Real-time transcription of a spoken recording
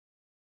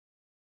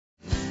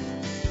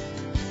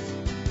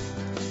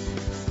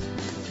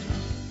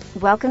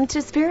Welcome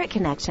to Spirit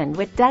Connection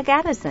with Doug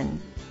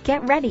Addison.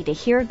 Get ready to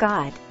hear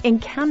God,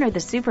 encounter the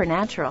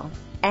supernatural,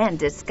 and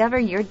discover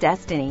your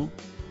destiny.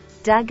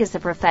 Doug is a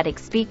prophetic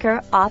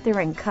speaker, author,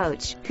 and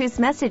coach whose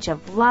message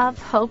of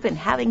love, hope, and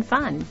having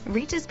fun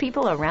reaches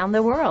people around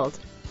the world.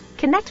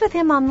 Connect with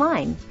him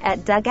online at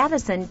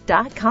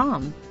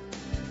DougAddison.com.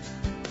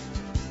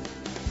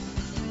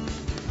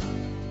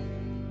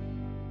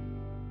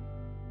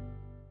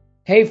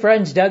 Hey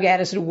friends, Doug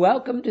Addison.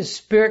 Welcome to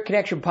Spirit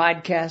Connection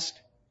Podcast,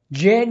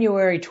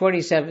 January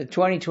 27th,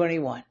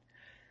 2021.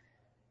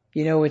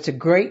 You know, it's a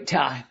great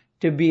time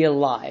to be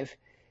alive.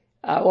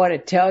 I want to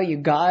tell you,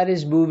 God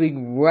is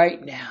moving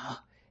right now.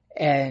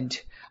 And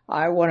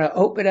I want to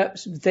open up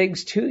some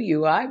things to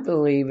you I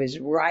believe is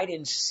right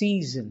in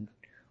season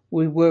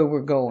with where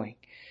we're going.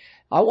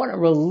 I want to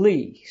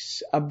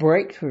release a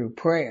breakthrough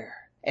prayer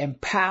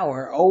and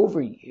power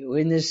over you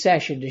in this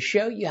session to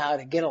show you how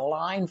to get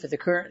aligned for the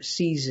current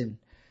season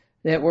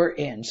that we're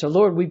in. So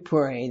Lord, we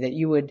pray that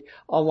you would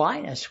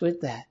align us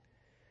with that.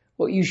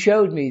 What you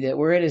showed me, that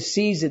we're in a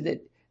season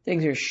that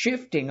things are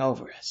shifting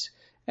over us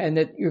and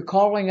that you're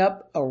calling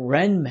up a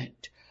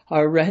remnant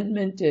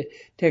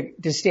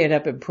to stand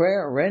up in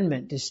prayer, a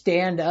remnant to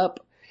stand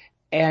up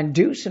and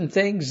do some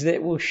things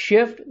that will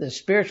shift the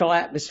spiritual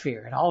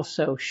atmosphere and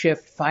also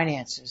shift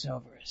finances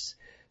over us.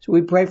 So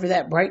we pray for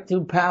that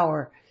breakthrough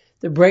power,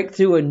 the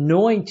breakthrough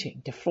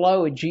anointing to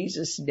flow in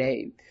Jesus'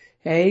 name.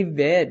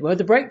 Amen. Well,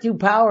 the breakthrough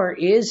power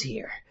is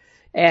here.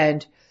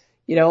 And,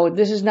 you know,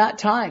 this is not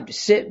time to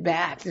sit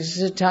back. This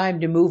is a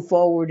time to move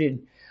forward.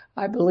 And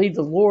I believe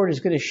the Lord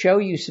is going to show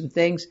you some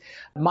things.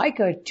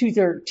 Micah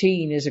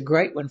 2:13 is a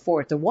great one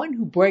for it. The one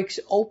who breaks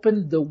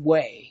open the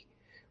way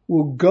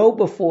will go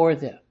before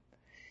them.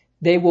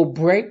 They will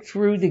break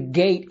through the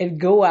gate and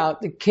go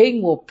out. The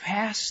king will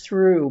pass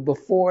through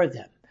before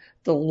them.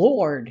 The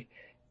Lord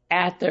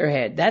at their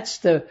head. That's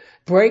the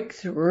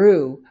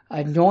breakthrough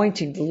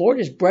anointing. The Lord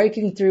is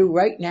breaking through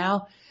right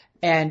now.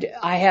 And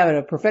I have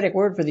a prophetic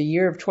word for the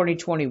year of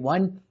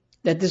 2021,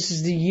 that this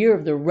is the year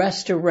of the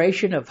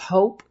restoration of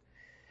hope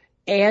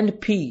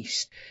and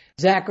peace.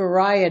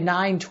 Zechariah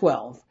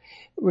 9:12.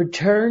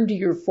 Return to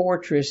your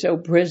fortress, O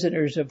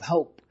prisoners of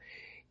hope.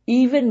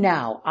 Even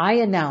now I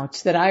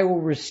announce that I will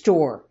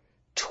restore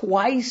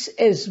twice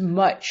as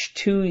much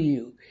to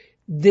you.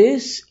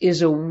 This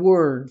is a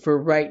word for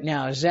right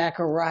now,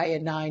 Zechariah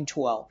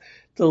 9:12.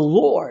 The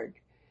Lord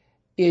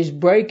is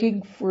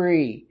breaking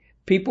free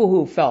people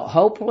who felt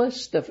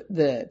hopeless,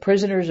 the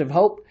prisoners of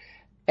hope,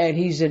 and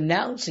he's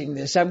announcing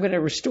this. I'm going to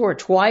restore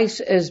twice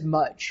as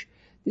much.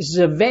 This is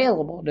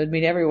available. Doesn't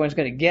mean everyone's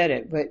going to get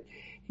it, but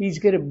he's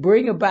going to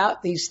bring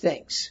about these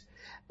things.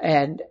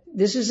 And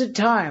this is a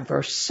time,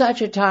 for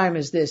such a time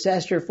as this,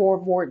 Esther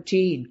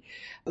 4:14.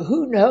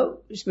 Who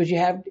knows? But you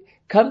have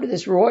come to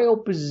this royal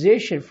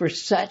position for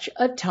such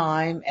a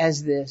time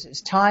as this.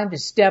 It's time to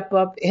step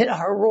up in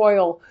our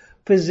royal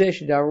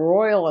position, our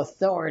royal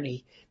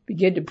authority.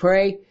 Begin to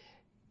pray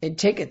and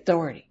take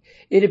authority.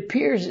 It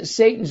appears that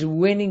Satan's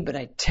winning, but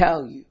I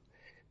tell you,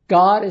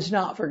 God has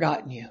not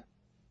forgotten you.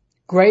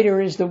 Greater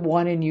is the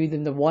one in you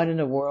than the one in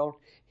the world.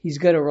 He's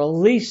going to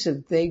release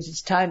some things.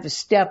 It's time to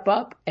step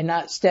up and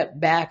not step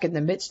back in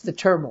the midst of the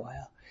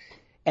turmoil.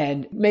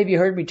 And maybe you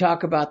heard me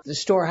talk about the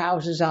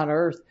storehouses on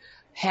earth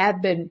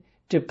have been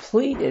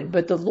depleted,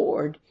 but the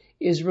Lord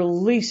is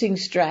releasing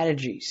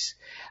strategies.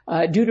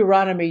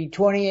 Deuteronomy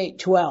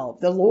 28:12,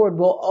 the Lord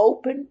will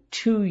open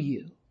to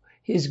you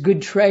his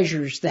good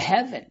treasures, the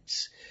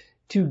heavens,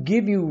 to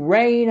give you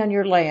rain on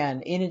your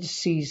land in its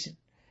season.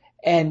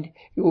 And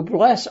he will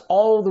bless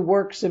all the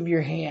works of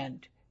your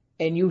hand,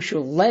 and you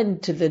shall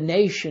lend to the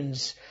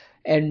nations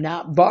and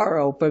not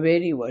borrow from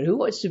anyone. Who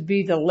wants to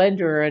be the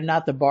lender and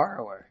not the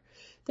borrower?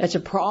 That's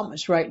a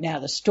promise right now.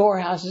 The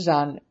storehouses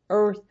on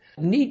earth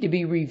need to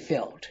be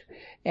refilled.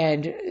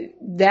 And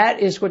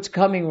that is what's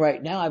coming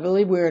right now. I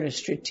believe we're in a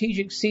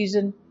strategic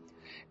season,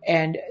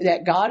 and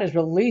that God is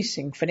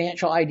releasing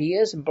financial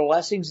ideas and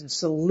blessings and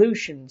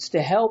solutions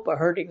to help a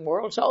hurting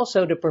world. It's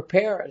also to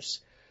prepare us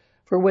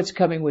for what's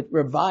coming with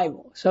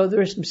revival. So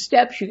there's some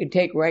steps you can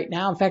take right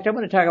now. In fact, I'm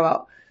going to talk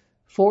about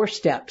 4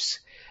 steps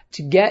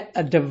to get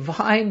a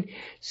divine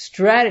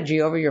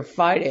strategy over your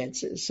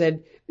finances.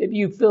 And maybe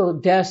you feel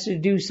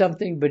destined to do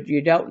something, but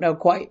you don't know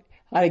quite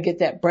how to get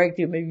that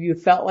breakthrough. Maybe you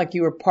felt like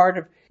you were part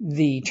of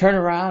the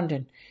turnaround,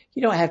 and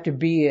you don't have to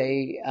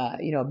be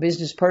a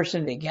business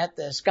person to get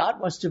this.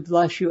 God wants to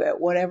bless you at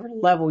whatever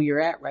level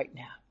you're at right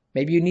now.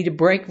 Maybe you need a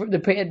break from the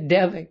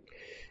pandemic.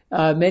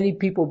 Many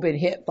people have been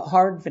hit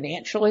hard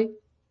financially,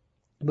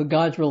 but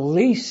God's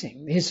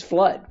releasing his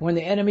flood. When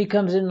the enemy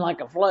comes in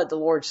like a flood, the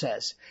Lord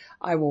says,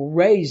 I will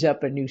raise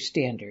up a new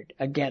standard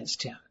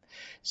against him.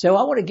 So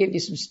I want to give you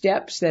some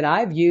steps that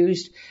I've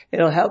used.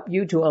 It'll help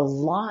you to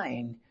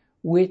align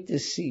with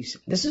this season.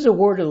 This is a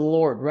word of the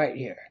Lord right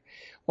here.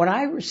 When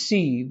I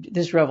received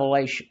this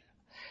revelation,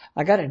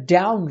 I got a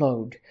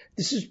download.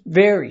 This is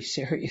very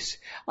serious.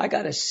 I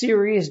got a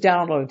serious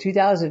download in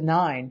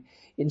 2009.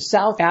 in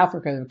South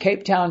Africa,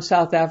 Cape Town,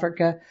 South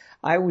Africa.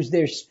 I was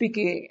there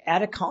speaking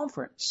at a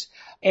conference,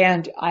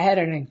 and I had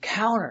an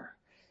encounter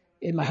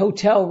in my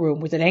hotel room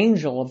with an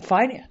angel of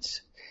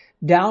finance.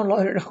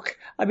 Downloaded,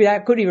 I mean, I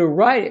couldn't even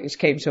write it. It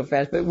came so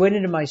fast, but it went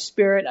into my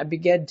spirit. I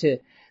began to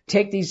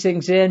take these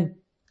things in.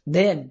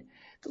 Then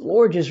the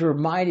Lord just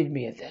reminded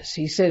me of this.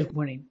 He says,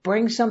 when he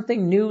brings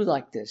something new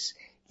like this,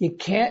 you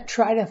can't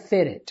try to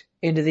fit it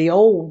into the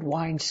old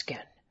wineskin.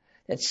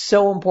 That's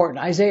so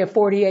important. Isaiah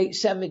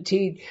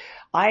 48:17,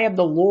 I am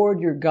the Lord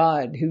your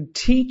God who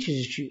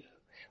teaches you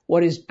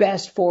what is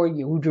best for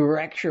you, who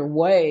directs your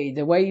way,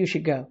 the way you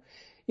should go.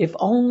 If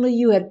only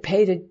you had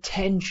paid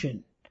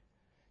attention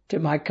to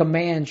my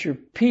commands, your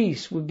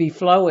peace would be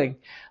flowing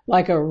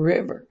like a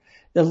river.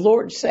 The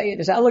Lord saying,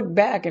 as I look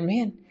back, and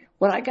man,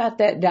 when I got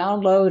that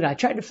download, I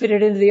tried to fit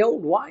it into the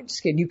old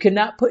wineskin. You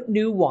cannot put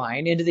new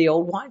wine into the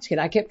old wineskin.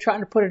 I kept trying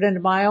to put it into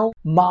my own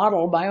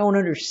model, my own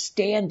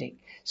understanding.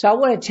 So I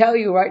want to tell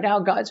you right now,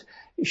 God's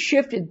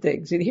shifted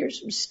things, and here's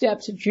some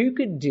steps that you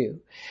can do.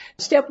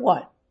 Step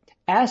 1,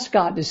 ask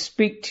God to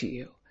speak to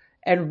you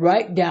and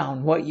write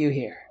down what you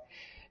hear.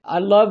 I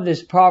love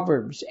this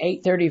Proverbs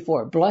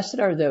 8:34. Blessed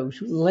are those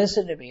who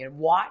listen to me and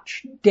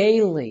watch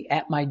daily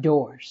at my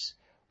doors,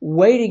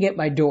 waiting at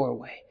my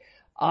doorway.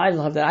 I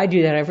love that. I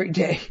do that every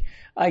day.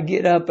 I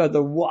get up on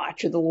the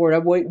watch of the Lord.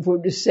 I'm waiting for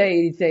him to say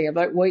anything. I'm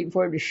not waiting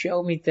for him to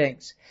show me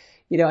things.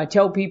 You know, I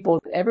tell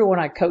people, everyone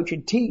I coach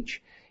and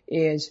teach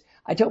is,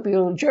 I tell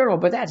people to journal,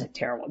 but that's a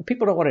terrible.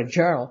 People don't want to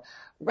journal.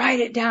 Write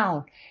it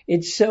down.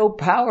 It's so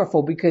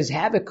powerful because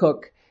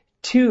Habakkuk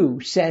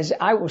 2 says,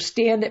 I will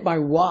stand at my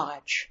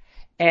watch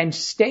and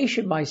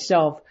station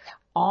myself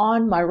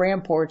on my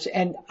ramparts,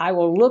 and I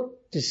will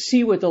look to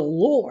see what the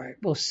Lord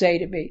will say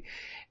to me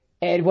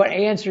and what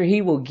answer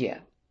he will give.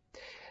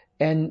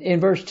 And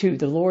in verse 2,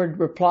 the Lord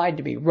replied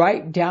to me,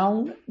 write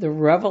down the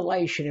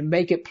revelation and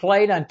make it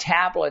plain on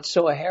tablets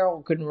so a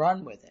herald can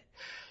run with it.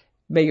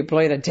 Make it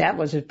plain on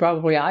tablets is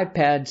probably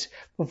iPads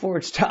before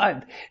it's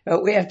time.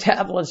 We have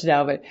tablets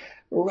now, but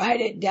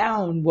write it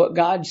down what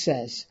God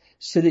says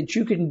so that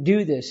you can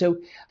do this. So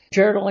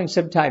journaling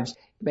sometimes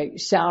may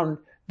sound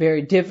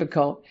very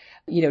difficult.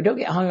 You know, don't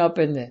get hung up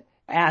in the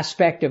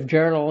aspect of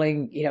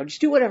journaling. You know,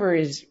 just do whatever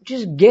it is.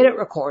 Just get it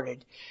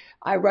recorded.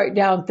 I write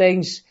down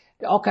things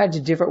all kinds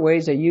of different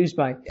ways. I use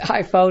my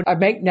iPhone. I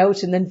make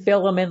notes and then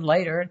fill them in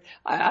later. And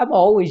I'm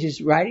always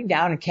just writing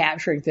down and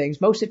capturing things.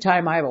 Most of the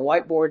time I have a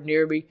whiteboard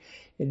near me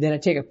and then I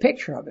take a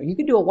picture of it. You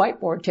can do a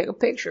whiteboard, take a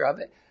picture of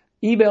it,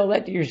 email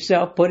that to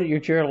yourself, put it in your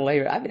journal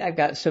later. I mean, I've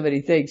got so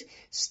many things.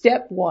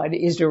 Step 1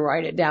 is to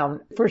write it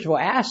down. First of all,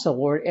 ask the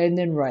Lord and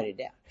then write it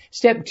down.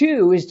 Step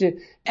 2 is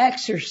to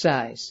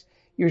exercise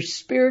your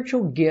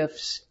spiritual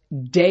gifts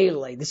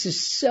daily. This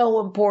is so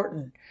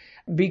important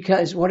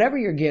because whatever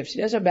your gifts,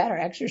 it doesn't matter.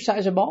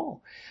 Exercise them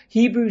all.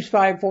 Hebrews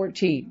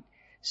 5:14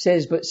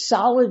 says, but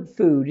solid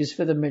food is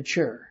for the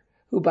mature,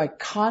 who by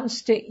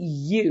constant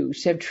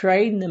use have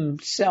trained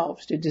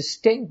themselves to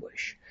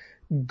distinguish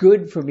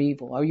good from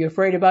evil. Are you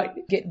afraid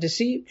about getting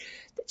deceived?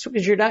 That's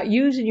because you're not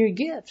using your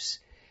gifts.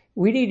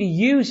 We need to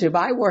use them.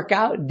 I work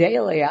out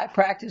daily. I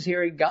practice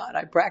hearing God.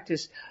 I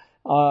practice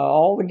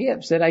all the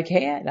gifts that I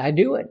can. I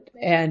do it.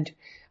 And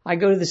I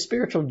go to the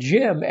spiritual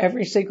gym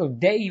every single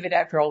day, even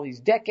after all these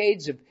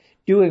decades of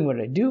doing what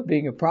I do,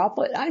 being a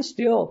prophet. I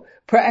still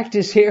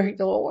practice hearing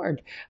the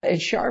Lord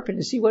and sharpen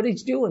to see what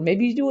he's doing.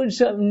 Maybe he's doing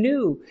something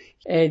new.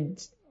 And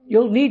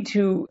you'll need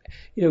to,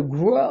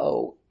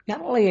 grow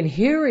not only in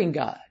hearing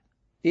God.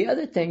 The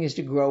other thing is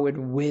to grow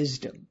in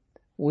wisdom.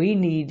 We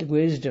need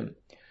wisdom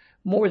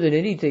more than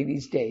anything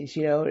these days,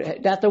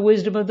 not the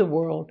wisdom of the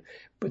world,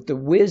 but the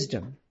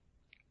wisdom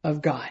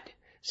of God.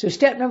 So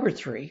step number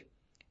 3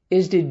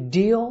 is to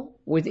deal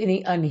with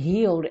any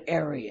unhealed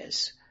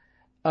areas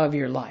of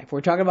your life.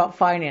 We're talking about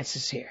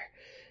finances here.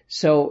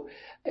 So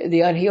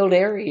the unhealed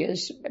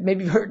areas,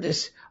 maybe you've heard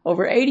this,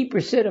 over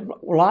 80% of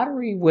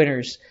lottery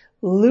winners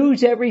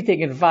lose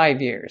everything in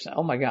 5 years.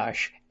 Oh my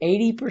gosh,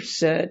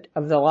 80%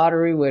 of the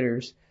lottery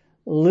winners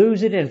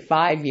lose it in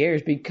 5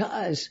 years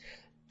because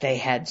they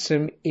had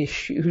some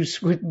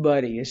issues with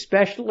money,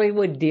 especially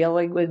when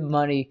dealing with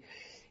money.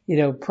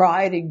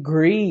 Pride and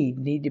greed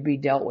need to be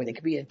dealt with. It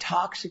can be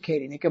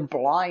intoxicating. It can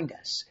blind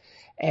us.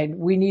 And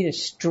we need a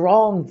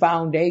strong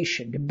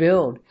foundation to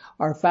build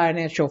our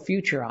financial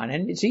future on.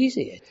 And it's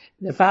easy.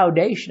 The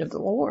foundation of the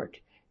Lord.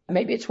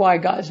 Maybe it's why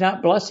God's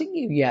not blessing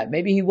you yet.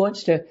 Maybe he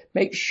wants to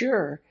make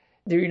sure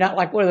that you're not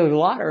like one of those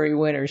lottery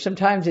winners.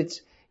 Sometimes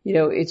it's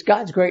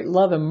God's great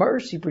love and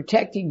mercy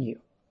protecting you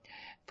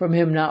from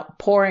him not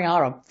pouring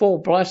out a full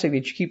blessing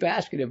that you keep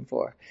asking him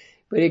for.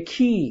 But a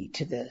key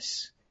to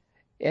this,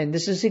 and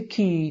this is a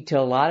key to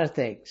a lot of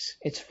things.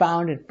 It's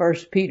found in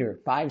 1 Peter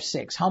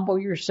 5:6. Humble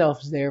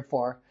yourselves,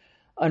 therefore,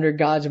 under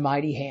God's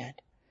mighty hand,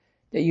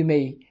 that you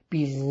may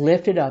be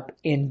lifted up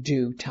in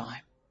due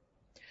time.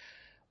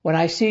 When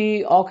I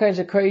see all kinds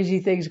of crazy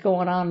things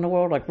going on in the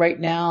world, like right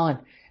now,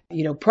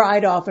 and,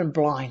 pride often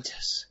blinds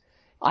us.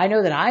 I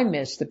know that I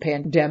missed the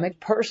pandemic.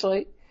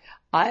 Personally,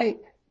 I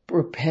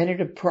repented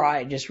of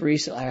pride just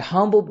recently. I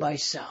humbled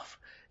myself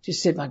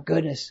just said, my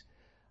goodness,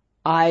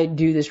 I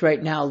do this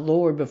right now,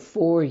 Lord,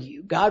 before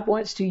you. God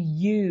wants to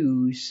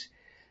use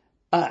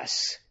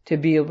us to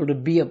be able to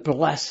be a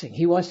blessing.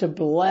 He wants to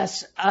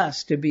bless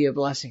us to be a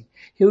blessing.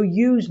 He'll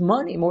use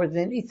money more than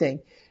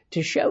anything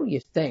to show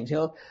you things.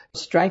 He'll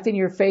strengthen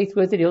your faith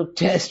with it. He'll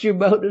test your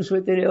motives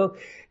with it.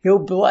 He'll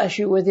bless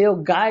you with it. He'll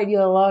guide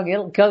you along.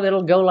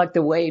 It'll go like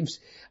the waves.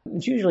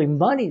 It's usually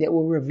money that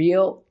will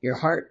reveal your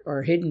heart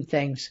or hidden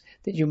things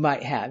that you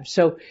might have.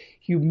 So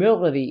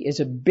humility is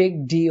a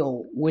big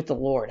deal with the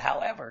Lord.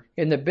 However,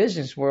 in the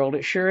business world,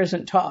 it sure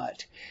isn't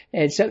taught.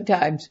 And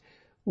sometimes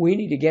we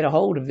need to get a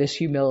hold of this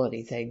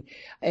humility thing.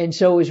 And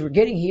so as we're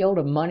getting healed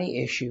of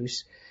money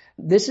issues,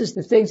 this is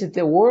the things that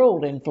the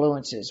world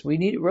influences. We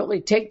need to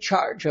really take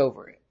charge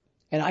over it.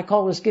 And I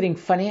call this getting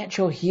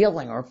financial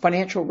healing or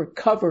financial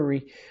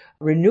recovery,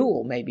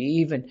 renewal maybe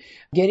even.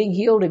 Getting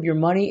healed of your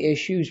money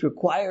issues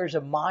requires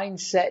a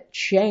mindset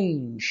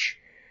change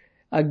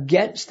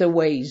against the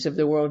ways of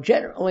the world.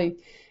 Generally,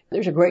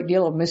 there's a great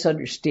deal of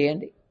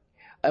misunderstanding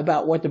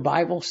about what the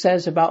Bible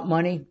says about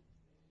money.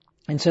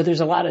 And so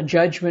there's a lot of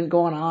judgment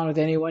going on with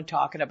anyone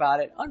talking about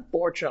it.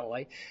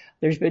 Unfortunately,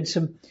 there's been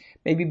some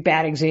maybe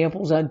bad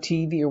examples on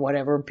TV or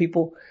whatever,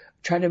 people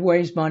trying to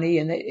raise money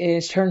and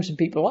it's turned some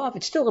people off.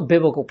 It's still a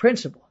biblical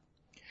principle.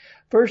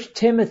 1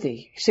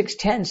 Timothy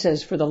 6:10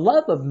 says, for the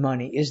love of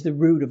money is the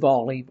root of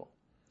all evil.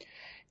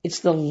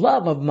 It's the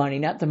love of money,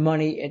 not the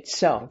money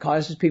itself. It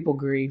causes people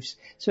griefs.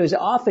 So it's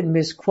often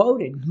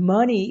misquoted.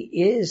 Money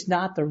is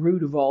not the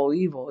root of all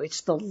evil.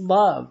 It's the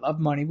love of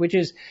money,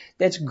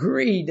 that's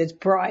greed, that's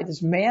pride,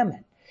 that's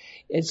mammon.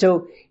 And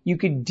so you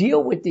can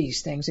deal with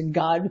these things and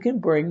God can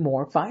bring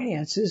more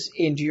finances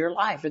into your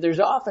life. And there's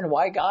often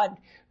why God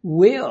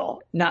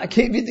will not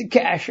give you the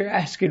cash you're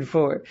asking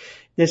for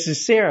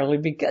necessarily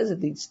because of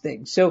these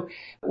things. So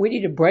we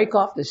need to break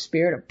off the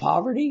spirit of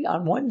poverty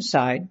on one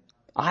side.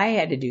 I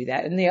had to do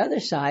that. And the other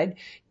side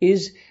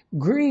is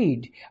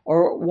greed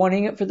or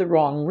wanting it for the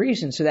wrong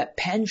reason. So that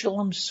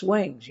pendulum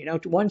swings,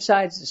 to one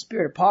side is the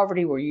spirit of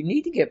poverty where you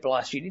need to get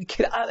blessed. You need to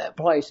get out of that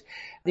place.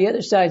 The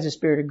other side is the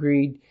spirit of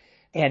greed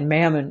and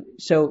mammon.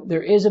 So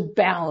there is a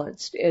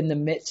balance in the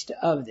midst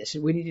of this.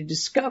 And we need to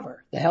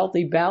discover the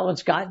healthy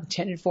balance God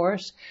intended for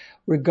us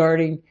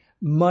regarding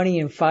money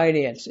and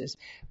finances.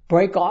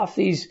 Break off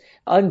these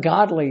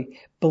ungodly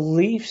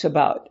beliefs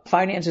about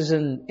finances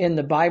in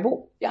the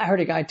Bible. I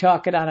heard a guy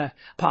talking on a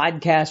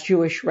podcast,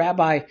 Jewish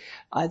rabbi,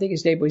 I think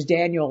his name was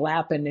Daniel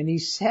Lapin, and he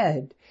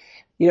said,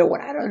 what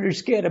I don't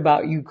understand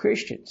about you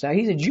Christians, now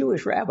he's a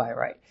Jewish rabbi,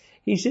 right?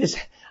 He says,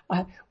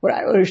 what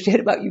I don't understand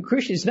about you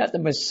Christians is not the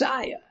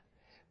Messiah,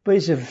 but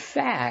it's a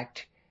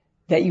fact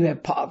that you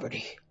have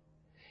poverty.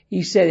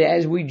 He said,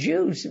 as we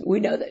Jews,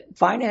 we know that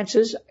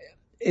finances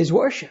is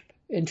worship.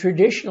 And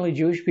traditionally,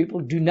 Jewish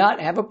people do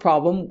not have a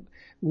problem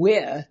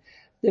with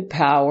the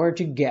power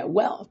to get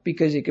wealth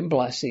because it can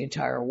bless the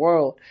entire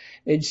world.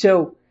 And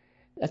so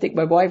I think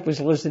my wife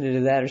was listening to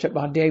that or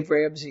something on Dave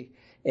Ramsey,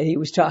 and he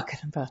was talking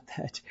about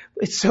that.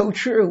 It's so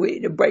true. We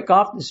need to break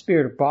off the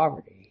spirit of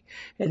poverty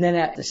and then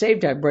at the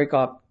same time break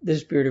off the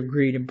spirit of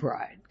greed and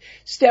pride.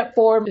 Step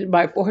 4,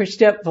 my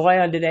 4-step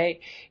plan today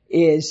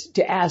is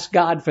to ask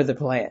God for the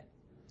plan.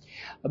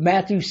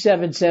 Matthew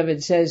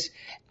 7:7 says,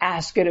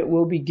 ask and it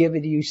will be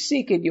given to you.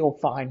 Seek and you'll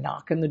find.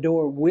 Knock and the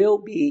door will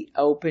be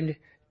opened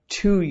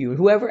to you.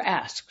 Whoever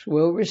asks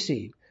will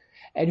receive.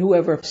 And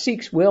whoever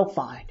seeks will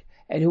find.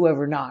 And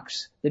whoever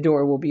knocks, the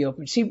door will be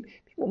opened. See,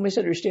 people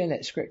misunderstand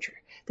that scripture.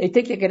 They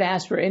think they can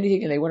ask for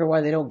anything and they wonder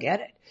why they don't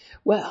get it.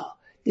 Well,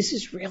 this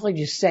is really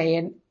just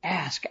saying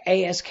ask.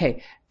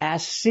 A-S-K.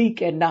 Ask, seek,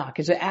 and knock.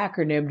 It's an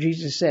acronym.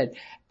 Jesus said,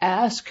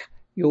 ask,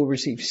 you'll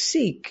receive.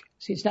 Seek.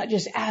 See, it's not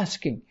just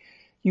asking.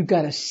 You've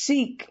got to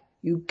seek.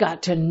 You've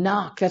got to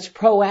knock. That's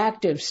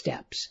proactive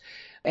steps.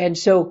 And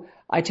so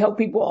I tell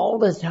people all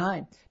the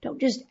time, don't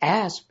just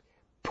ask.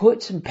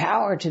 Put some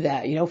power to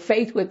that.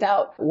 Faith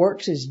without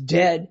works is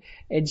dead.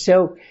 And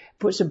so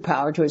put some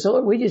power to it. So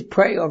Lord, we just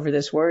pray over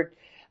this word.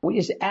 We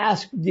just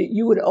ask that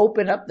you would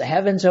open up the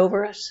heavens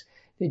over us,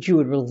 that you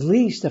would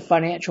release the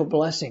financial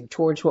blessing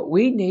towards what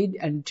we need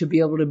and to be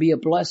able to be a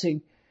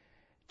blessing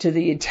to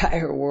the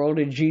entire world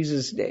in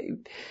Jesus'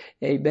 name.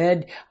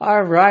 Amen.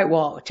 All right.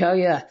 Well, I'll tell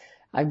you,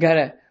 I've got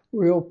a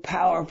real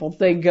powerful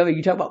thing coming.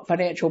 You talk about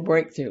financial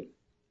breakthrough.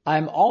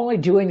 I'm only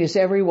doing this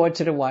every once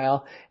in a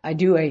while. I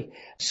do a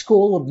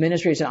school of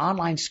ministry. It's an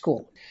online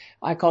school.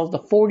 I call it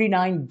the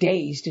 49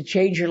 Days to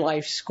Change Your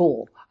Life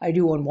School. I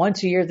do one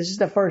once a year. This is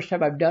the first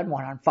time I've done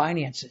one on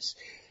finances.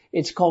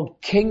 It's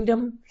called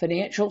Kingdom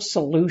Financial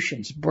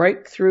Solutions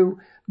Breakthrough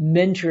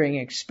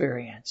Mentoring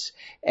Experience.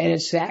 And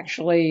it's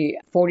actually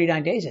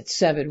 49 days. It's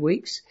 7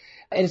 weeks.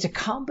 And it's a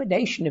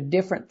combination of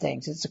different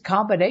things. It's a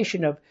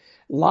combination of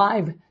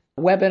live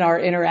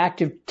webinar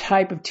interactive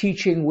type of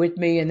teaching with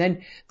me. And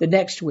then the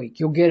next week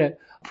you'll get a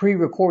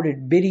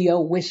pre-recorded video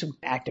with some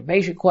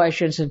activation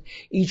questions. And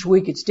each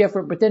week it's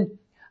different. But then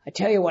I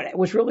tell you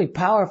what's really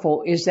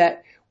powerful is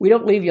that we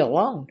don't leave you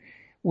alone.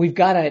 We've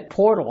got a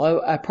portal,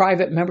 a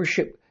private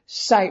membership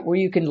site where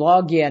you can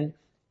log in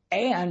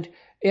and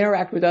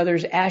interact with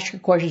others, ask your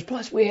questions.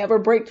 Plus, we have our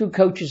breakthrough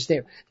coaches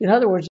there. In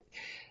other words,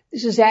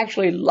 this is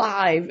actually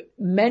live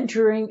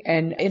mentoring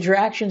and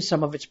interaction.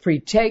 Some of it's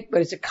pre-take,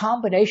 but it's a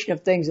combination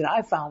of things that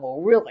I found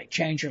will really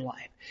change your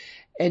life.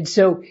 And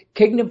so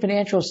Kingdom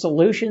Financial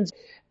Solutions,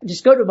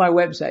 just go to my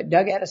website,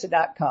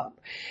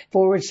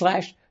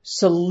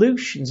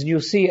 DougAddison.com/solutions, and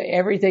you'll see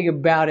everything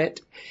about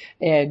it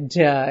and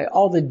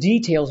all the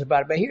details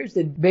about it. But here's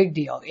the big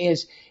deal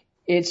is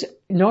it's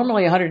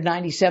normally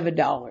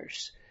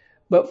 $197,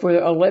 but for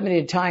a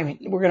limited time,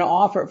 we're going to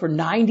offer it for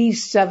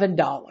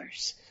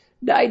 $97.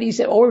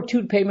 97 or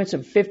 2 payments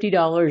of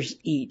 $50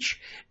 each.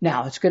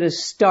 Now, it's going to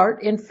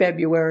start in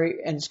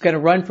February and it's going to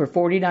run for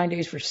 49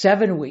 days for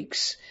 7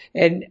 weeks.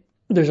 And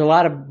there's a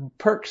lot of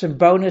perks and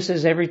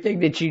bonuses.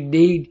 Everything that you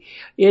need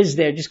is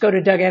there. Just go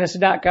to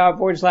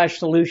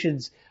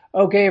DougAddison.com/solutions.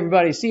 Okay,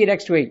 everybody. See you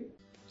next week.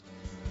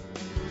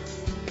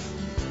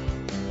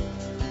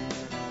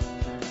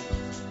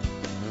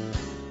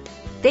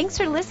 Thanks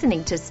for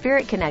listening to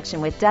Spirit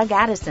Connection with Doug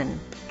Addison.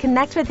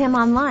 Connect with him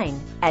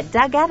online at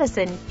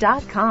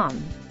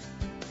DougAddison.com.